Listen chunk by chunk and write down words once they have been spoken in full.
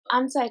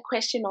answer a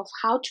question of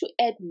how to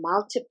add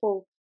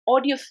multiple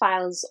audio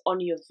files on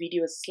your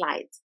video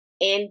slides.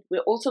 And we're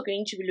also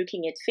going to be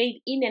looking at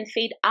fade in and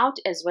fade out,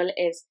 as well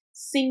as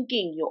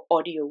syncing your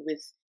audio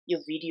with your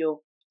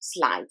video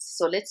slides.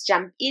 So let's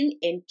jump in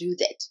and do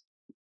that.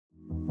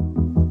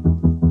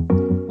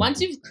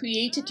 Once you've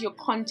created your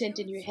content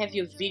and you have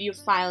your video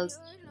files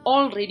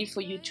all ready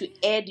for you to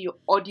add your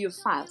audio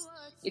files,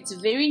 it's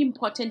very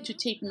important to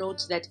take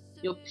note that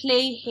your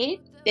playhead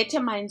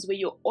determines where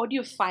your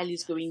audio file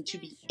is going to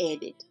be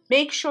added.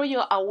 Make sure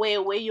you're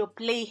aware where your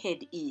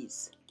playhead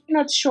is. If you're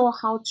not sure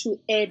how to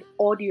add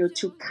audio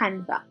to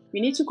Canva,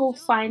 you need to go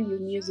find your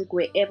music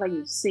wherever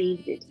you've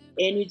saved it,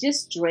 and you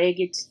just drag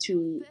it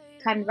to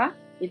Canva.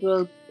 It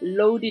will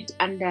load it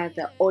under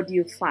the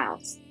audio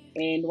files.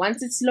 And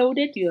once it's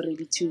loaded, you're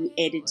ready to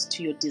add it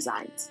to your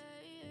designs.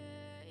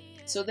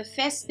 So the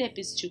first step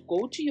is to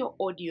go to your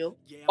audio.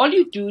 All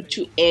you do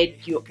to add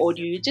your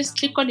audio, you just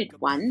click on it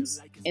once,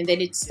 and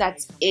then it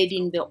starts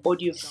adding the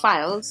audio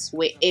files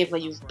wherever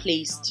you've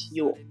placed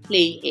your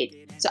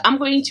playhead. So I'm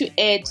going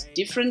to add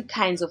different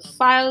kinds of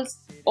files.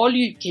 All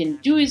you can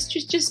do is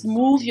just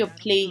move your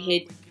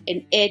playhead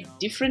and add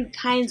different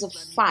kinds of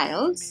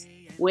files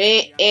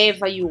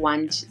wherever you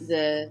want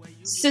the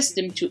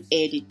system to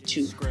add it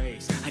to.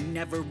 I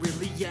never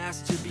really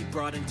asked to be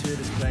brought into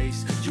this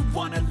place.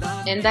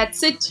 And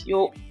that's it.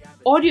 Your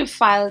audio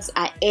files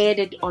are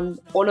added on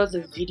all of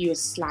the video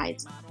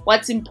slides.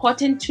 What's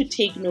important to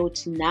take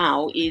note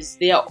now is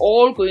they are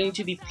all going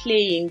to be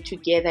playing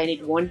together and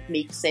it won't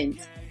make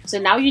sense. So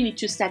now you need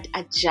to start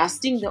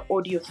adjusting the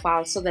audio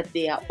files so that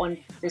they are on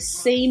the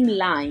same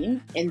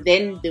line, and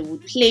then they will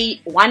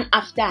play one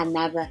after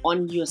another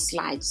on your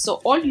slide.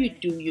 So all you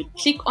do, you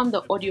click on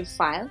the audio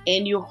file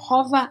and you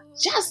hover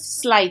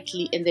just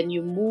slightly, and then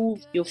you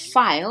move your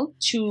file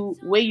to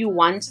where you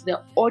want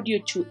the audio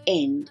to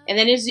end. And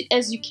then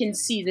as you can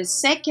see, the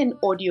second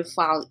audio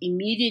file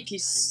immediately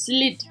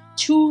slid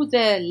to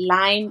the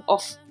line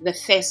of the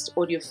first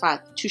audio file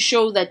to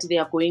show that they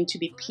are going to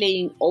be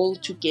playing all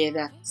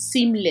together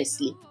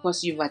seamlessly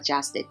because you've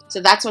adjusted.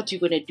 So that's what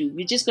you're going to do.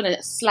 You're just going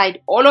to slide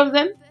all of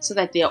them so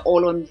that they are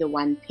all on the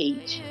one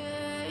page.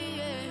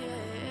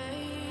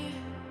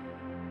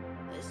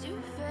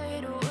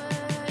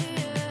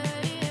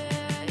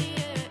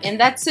 And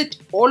that's it.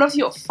 All of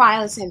your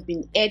files have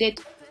been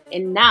added,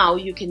 and now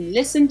you can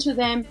listen to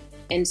them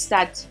and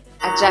start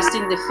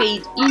adjusting the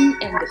fade in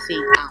and the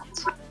fade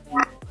out.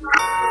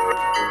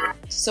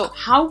 So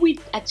how we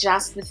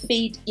adjust the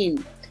fade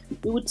in,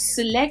 we would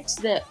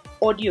select the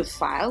audio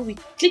file, we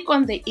click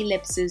on the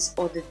ellipses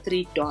or the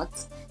three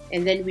dots,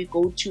 and then we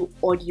go to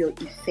audio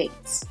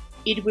effects.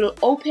 It will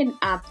open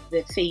up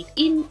the fade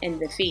in and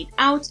the fade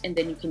out, and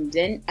then you can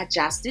then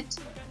adjust it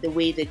the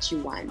way that you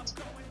want.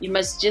 You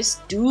must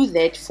just do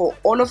that for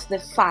all of the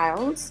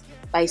files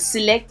by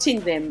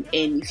selecting them,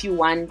 and if you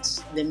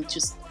want them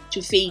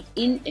to fade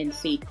in and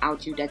fade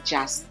out, you'd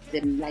adjust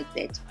them like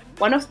that.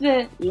 One of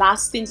the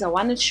last things I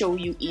want to show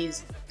you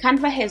is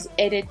Canva has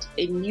added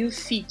a new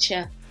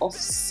feature of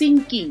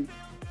syncing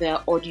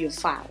the audio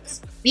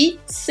files. Beat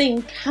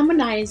Sync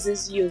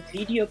harmonizes your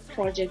video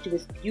project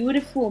with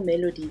beautiful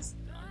melodies,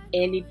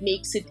 and it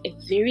makes it a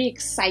very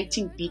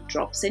exciting beat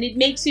drops, and it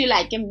makes you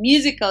like a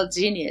musical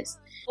genius.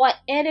 Our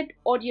added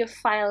audio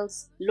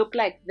files look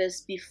like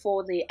this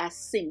before they are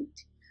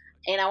synced,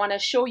 and I want to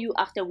show you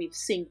after we've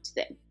synced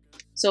them.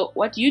 So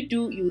what you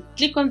do, you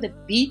click on the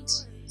beat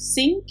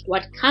sync.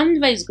 What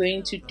Canva is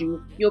going to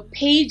do, your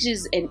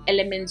pages and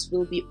elements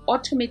will be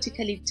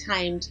automatically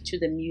timed to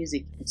the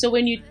music. So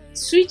when you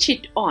switch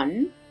it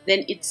on,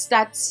 then it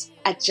starts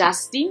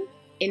adjusting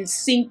and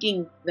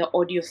syncing the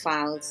audio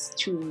files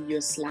to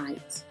your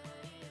slides.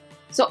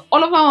 So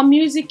all of our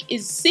music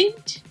is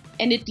synced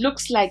and it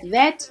looks like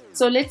that.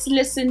 So let's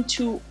listen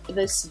to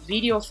this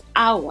video of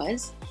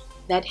ours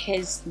that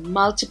has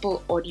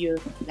multiple audio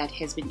that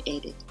has been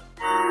added.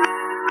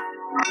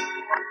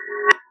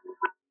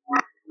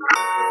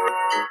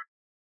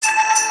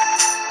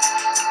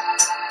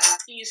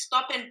 You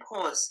stop and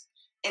pause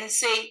and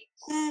say,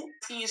 who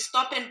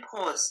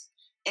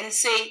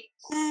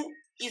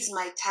is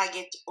my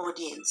target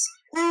audience?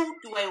 Who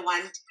do I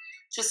want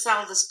to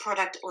sell this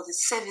product or the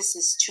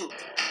services to?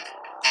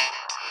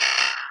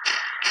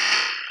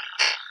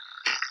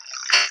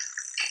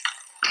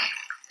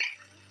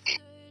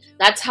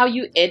 That's how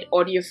you add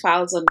audio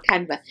files on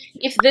Canva.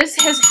 If this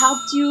has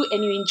helped you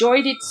and you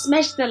enjoyed it,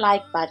 smash the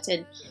like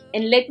button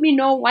and let me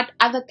know what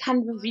other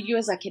Canva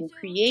videos I can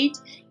create.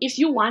 If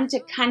you want a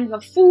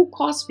Canva full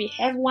course, we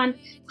have one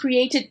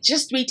created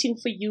just waiting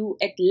for you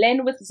at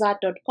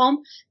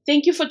learnwithza.com.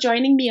 Thank you for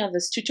joining me on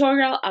this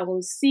tutorial. I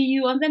will see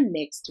you on the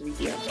next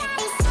video.